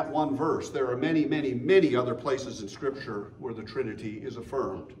wasn't in that one verse, there are many, many, many other places in Scripture where the Trinity is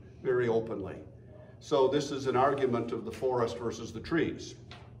affirmed very openly. So this is an argument of the forest versus the trees.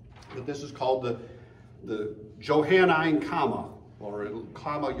 But this is called the Johannine comma, or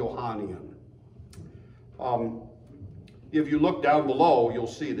comma Johannian. If you look down below, you'll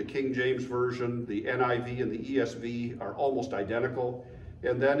see the King James Version, the NIV, and the ESV are almost identical.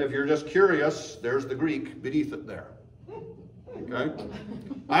 And then if you're just curious, there's the Greek beneath it there. Okay?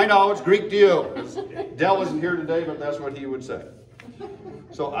 I know, it's Greek to you. Dell isn't here today, but that's what he would say.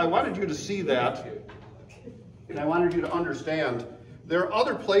 So I wanted you to see that, and I wanted you to understand there are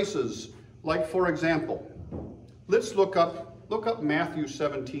other places, like for example, let's look up Matthew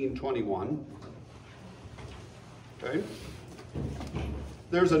 17:21. Okay?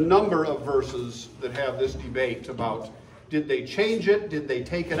 There's a number of verses that have this debate about, did they change it? Did they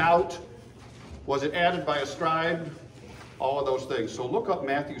take it out? Was it added by a scribe? All of those things. So look up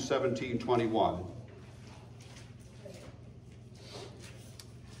Matthew 17:21.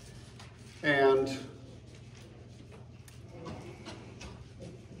 And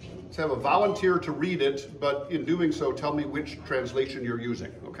it have a volunteer to read it, but in doing so, tell me which translation you're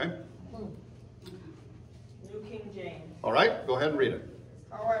using, okay? New King James. All right, go ahead and read it.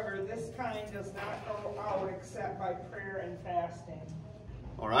 However, this kind does not go out except by prayer and fasting.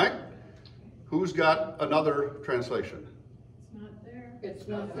 All right. Who's got another translation? It's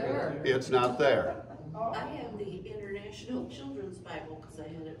not there. It's not there. I have the International Children's Bible because I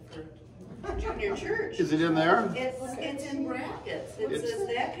had it for junior church. Is it in there? It's in brackets. It says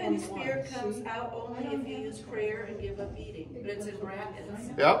that kind of spirit comes out only if you use prayer and give up eating. But it's in brackets.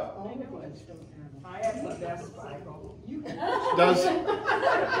 Yep. I have the best Bible. Does, And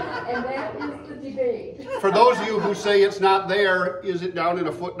that is the debate. for those of you who say it's not there, is it down in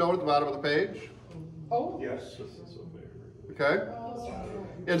a footnote at the bottom of the page? Oh. Yes, this is a very. Okay.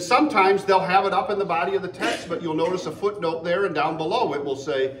 And sometimes they'll have it up in the body of the text, but you'll notice a footnote there, and down below it will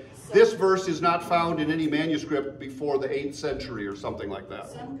say, this verse is not found in any manuscript before the 8th century or something like that.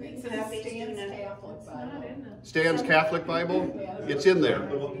 Some Greek It's in copies do Stan's not. Catholic Bible. Stan's Catholic Bible? It's in there.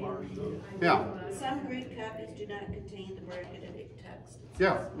 Yeah. Some Greek copies do not contain the bracketed text.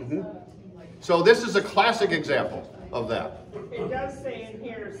 Yeah. So this is a classic example of that. It does say in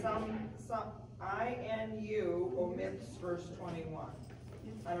here, some INU omits verse 21.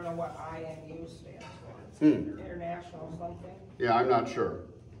 I don't know what INU stands for. International something. Yeah, I'm not sure.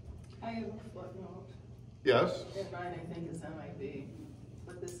 I have a footnote. Yes? And mine, I think, is MIB,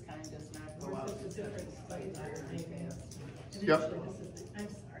 but this kind does not go out except by prayer and fasting. Yep. I'm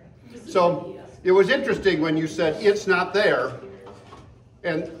sorry. So it was interesting when you said it's not there,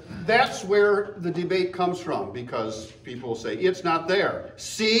 and that's where the debate comes from, because people say it's not there.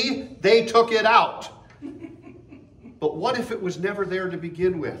 See, they took it out. But what if it was never there to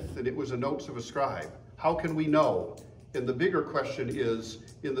begin with, and it was a notes of a scribe? How can we know? And the bigger question is,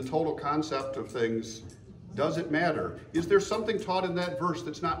 in the total concept of things, does it matter? Is there something taught in that verse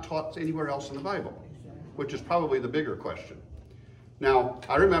that's not taught anywhere else in the Bible? Which is probably the bigger question. Now,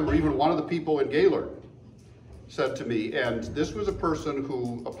 I remember even one of the people in Gaylord said to me, and this was a person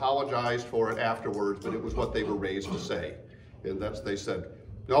who apologized for it afterwards, but it was what they were raised to say. And they said,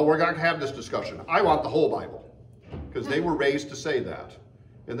 no, we're going to have this discussion. I want the whole Bible. Because they were raised to say that.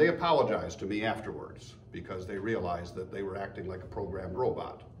 And they apologized to me afterwards because they realized that they were acting like a programmed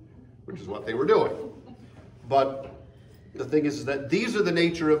robot, which is what they were doing. But the thing is that these are the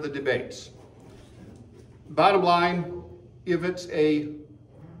nature of the debates. Bottom line, if it's a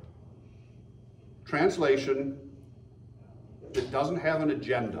translation that doesn't have an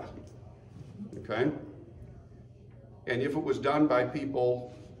agenda, okay? And if it was done by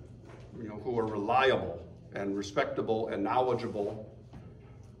people, who are reliable and respectable and knowledgeable,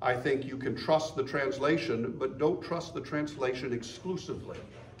 I think you can trust the translation, but don't trust the translation exclusively.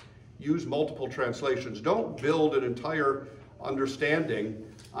 Use multiple translations. Don't build an entire understanding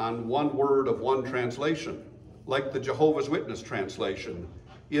on one word of one translation, like the Jehovah's Witness translation.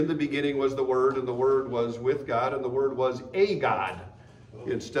 In the beginning was the Word, and the Word was with God, and the Word was a God,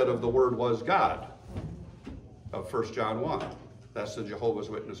 instead of the Word was God, of 1 John 1. That's the Jehovah's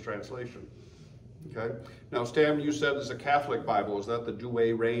Witness translation. Okay. Now, Stan, you said there's a Catholic Bible. Is that the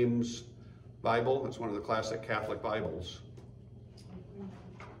Douay Rheims Bible? It's one of the classic Catholic Bibles.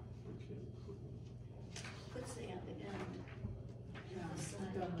 What's the at the end?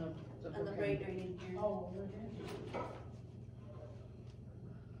 On the right in here. Oh,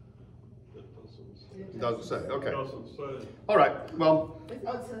 It doesn't say. Okay. It doesn't say. All right. Well.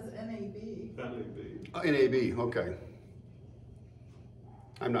 Oh, it says NAB. NAB. NAB. Okay.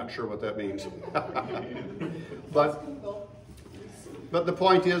 I'm not sure what that means. But the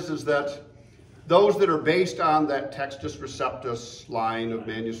point is that those that are based on that Textus Receptus line of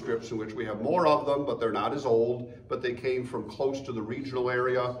manuscripts, in which we have more of them, but they're not as old, but they came from close to the regional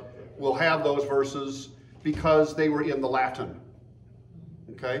area, will have those verses because they were in the Latin.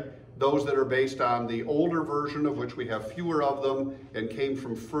 Okay? Those that are based on the older version, of which we have fewer of them, and came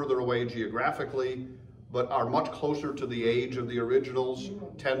from further away geographically, but are much closer to the age of the originals,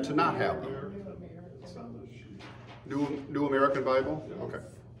 tend to not have them. New American Bible? Okay.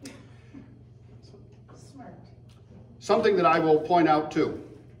 Smart. Something that I will point out too.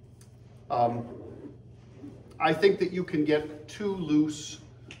 I think that you can get too loose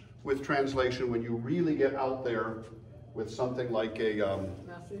with translation when you really get out there with something like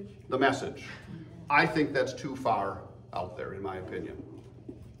the Message. I think that's too far out there, in my opinion.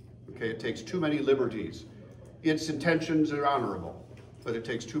 Okay, it takes too many liberties. Its intentions are honorable, but it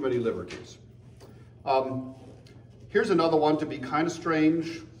takes too many liberties. Here's another one to be kind of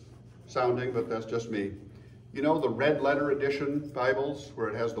strange sounding, but that's just me. You know the red letter edition Bibles, where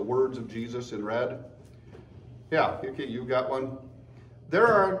it has the words of Jesus in red? Yeah, okay, you got one.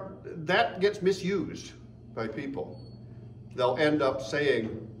 that gets misused by people. They'll end up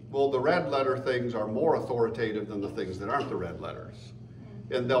saying, well, the red letter things are more authoritative than the things that aren't the red letters.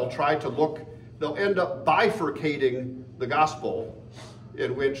 And they'll end up bifurcating the gospel,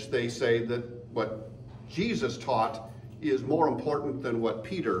 in which they say that what Jesus taught is more important than what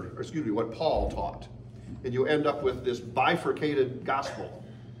what Paul taught. And you end up with this bifurcated gospel.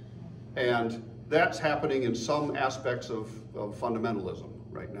 And that's happening in some aspects of fundamentalism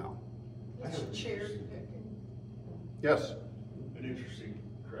right now. Cherry picking. Yes? An interesting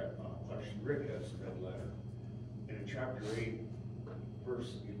question. Rick has a red letter. And in chapter 8,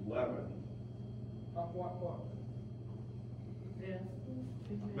 verse 11. Of what book?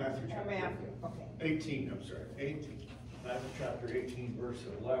 Matthew chapter Matthew, okay. 18, I'm sorry, 18. Matthew chapter 18, verse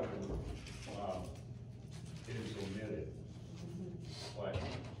 11 is omitted. But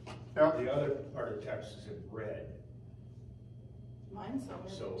the other part of the text is in red. Mine's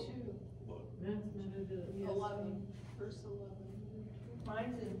omitted So, too. look, 11, verse 11.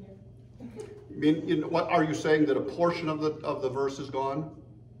 Mine's in here. What are you saying, that a portion of the verse is gone?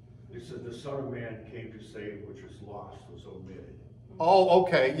 it said the Son of Man came to save which is lost, was omitted. Oh,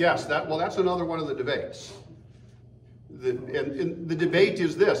 okay, yes, that's another one of the debates. And the debate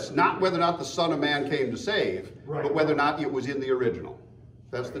is this, not whether or not the Son of Man came to save, Right. but whether or not it was in the original.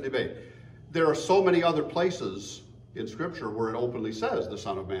 That's the debate. There are so many other places in Scripture where it openly says the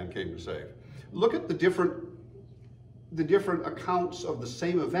Son of Man came to save. Look at the different accounts of the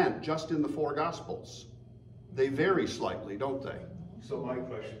same event just in the 4 Gospels. They vary slightly, don't they? So my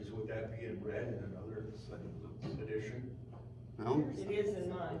question is, would that be in red in another edition? No? It is in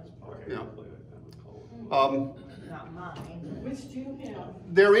mine, Okay. Yeah. not mine. Which do you have?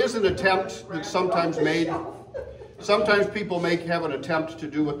 There is an attempt that's sometimes made. Sometimes people have an attempt to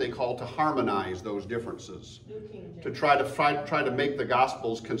do what they call to harmonize those differences, to try to make the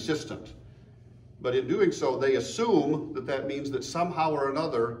Gospels consistent. But in doing so, they assume that means that somehow or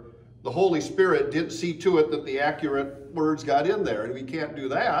another the Holy Spirit didn't see to it that the accurate words got in there, and we can't do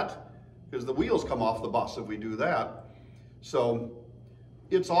that because the wheels come off the bus if we do that. So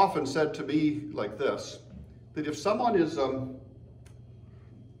it's often said to me like this, that if someone is,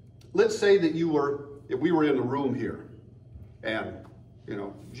 let's say that if we were in the room here, and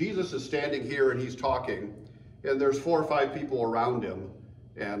Jesus is standing here and he's talking, and there's 4 or 5 people around him,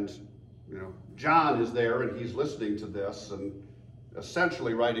 and John is there and he's listening to this and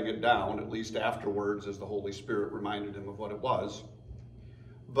essentially writing it down, at least afterwards, as the Holy Spirit reminded him of what it was.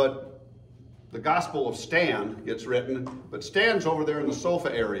 But the Gospel of Stan gets written, but Stan's over there in the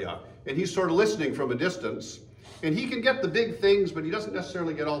sofa area, and he's sort of listening from a distance, and he can get the big things, but he doesn't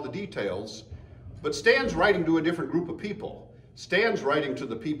necessarily get all the details. But Stan's writing to a different group of people. Stan's writing to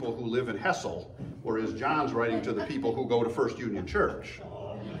the people who live in Hessel, whereas John's writing to the people who go to First Union Church.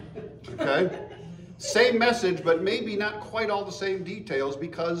 Okay? Same message, but maybe not quite all the same details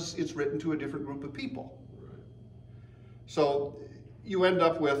because it's written to a different group of people. So you end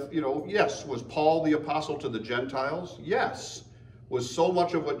up with, yes, was Paul the apostle to the Gentiles? Yes. Was so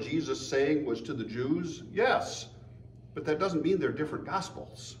much of what Jesus is saying was to the Jews? Yes. But that doesn't mean they're different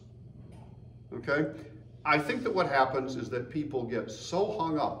gospels. Okay? I think that what happens is that people get so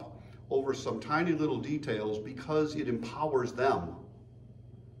hung up over some tiny little details because it empowers them.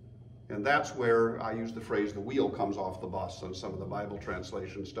 And that's where I use the phrase, the wheel comes off the bus on some of the Bible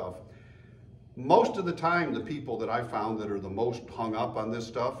translation stuff. Most of the time, the people that I found that are the most hung up on this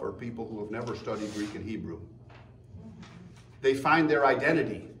stuff are people who have never studied Greek and Hebrew. They find their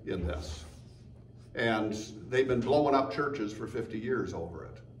identity in this. And they've been blowing up churches for 50 years over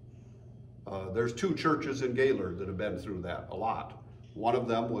it. There's 2 churches in Gaylord that have been through that a lot. One of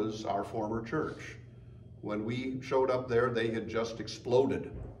them was our former church. When we showed up there, they had just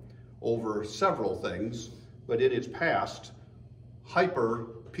exploded over several things, but in its past, hyper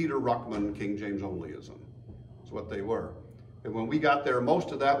Peter Ruckman King James onlyism is what they were. And when we got there,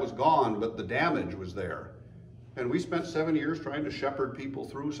 most of that was gone, but the damage was there. And we spent 7 years trying to shepherd people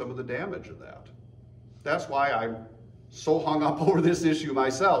through some of the damage of that. That's why I'm so hung up over this issue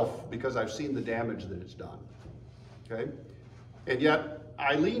myself, because I've seen the damage that it's done. Okay? And yet,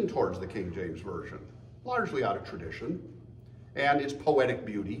 I lean towards the King James Version, largely out of tradition, and its poetic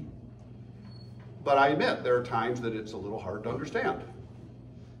beauty. But I admit there are times that it's a little hard to understand.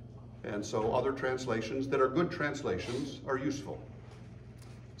 And so other translations that are good translations are useful.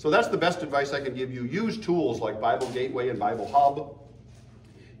 So that's the best advice I can give you. Use tools like Bible Gateway and Bible Hub.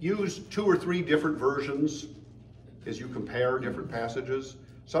 Use 2 or 3 different versions as you compare different passages.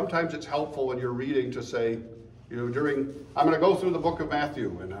 Sometimes it's helpful when you're reading to say, I'm going to go through the book of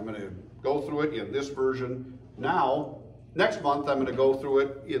Matthew and I'm going to go through it in this version. Now, Next month, I'm going to go through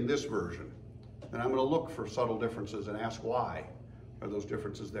it in this version. And I'm going to look for subtle differences and ask why are those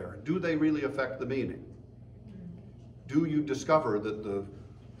differences there. Do they really affect the meaning? Do you discover that the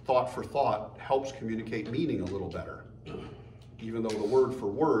thought for thought helps communicate meaning a little better? Even though the word for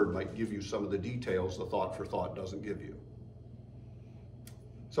word might give you some of the details the thought for thought doesn't give you.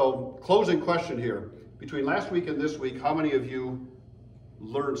 So, closing question here. Between last week and this week, how many of you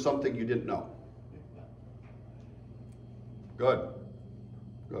learned something you didn't know? Good.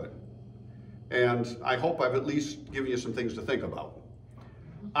 Good. And I hope I've at least given you some things to think about.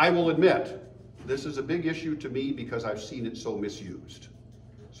 I will admit, this is a big issue to me because I've seen it so misused.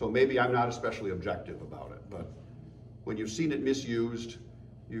 So maybe I'm not especially objective about it, but when you've seen it misused,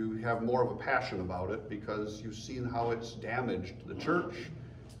 you have more of a passion about it because you've seen how it's damaged the church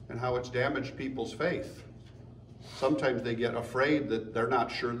and how it's damaged people's faith. Sometimes they get afraid that they're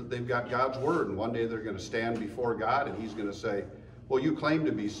not sure that they've got God's word, and one day they're going to stand before God and he's going to say, well, you claim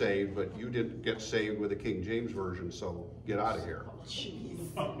to be saved, but you didn't get saved with the King James Version, so get out of here.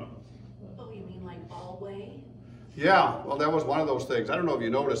 Oh, you mean like always? Yeah, well, that was one of those things. I don't know if you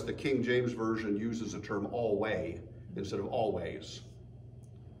noticed, the King James Version uses the term alway instead of always.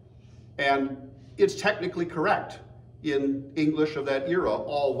 And it's technically correct. In English of that era,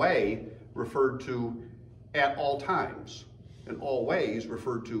 alway referred to at all times, and always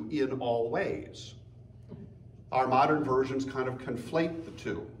referred to in all ways. Our modern versions kind of conflate the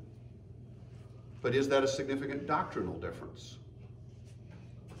two. But is that a significant doctrinal difference?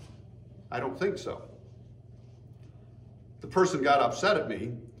 I don't think so. The person got upset at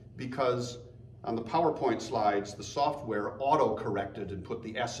me because on the PowerPoint slides, the software auto-corrected and put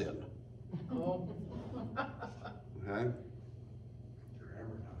the S in. Oh. Okay?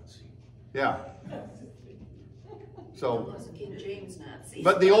 Yeah. So, King James Nazi.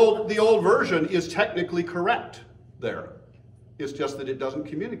 but the old version is technically correct there. It's just that it doesn't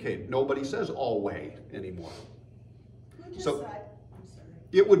communicate. Nobody says alway anymore. So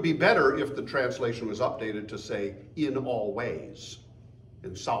it would be better if the translation was updated to say in all ways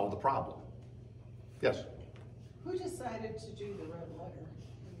and solve the problem. Yes? Who decided to do the red letter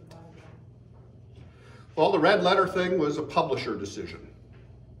in the Bible? Well, the red letter thing was a publisher decision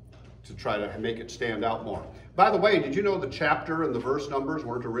to try to make it stand out more. By the way, did you know the chapter and the verse numbers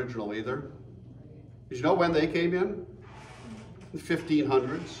weren't original either? Did you know when they came in? The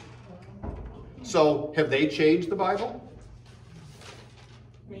 1500s. So have they changed the Bible?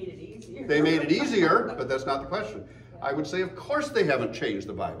 Made it easier. They made it easier, but that's not the question. I would say, of course they haven't changed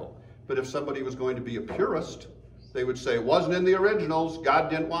the Bible. But if somebody was going to be a purist, they would say, it wasn't in the originals, God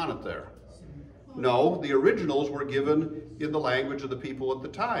didn't want it there. No, the originals were given in the language of the people at the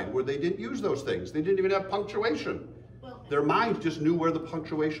time, where they didn't use those things. They didn't even have punctuation. Well, their mind just knew where the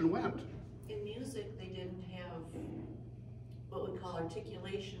punctuation went. In music, they didn't have what we call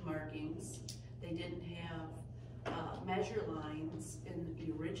articulation markings. They didn't have measure lines in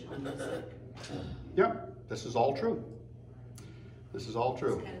the original music. Yep, this is all true. This is all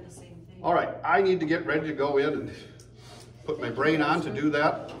true. It's kind of the same thing. All right, I need to get ready to go in and put my brain on to do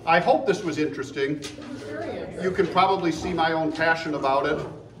that. I hope this was interesting. You can probably see my own passion about it.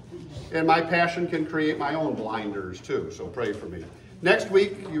 And my passion can create my own blinders too, so pray for me. Next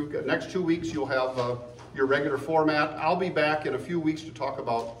week, next 2 weeks, you'll have your regular format. I'll be back in a few weeks to talk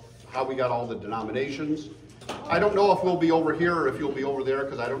about how we got all the denominations. I don't know if we'll be over here or if you'll be over there,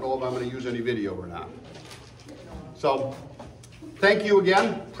 because I don't know if I'm going to use any video or not. So, thank you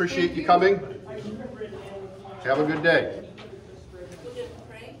again. Appreciate you coming. Have a good day.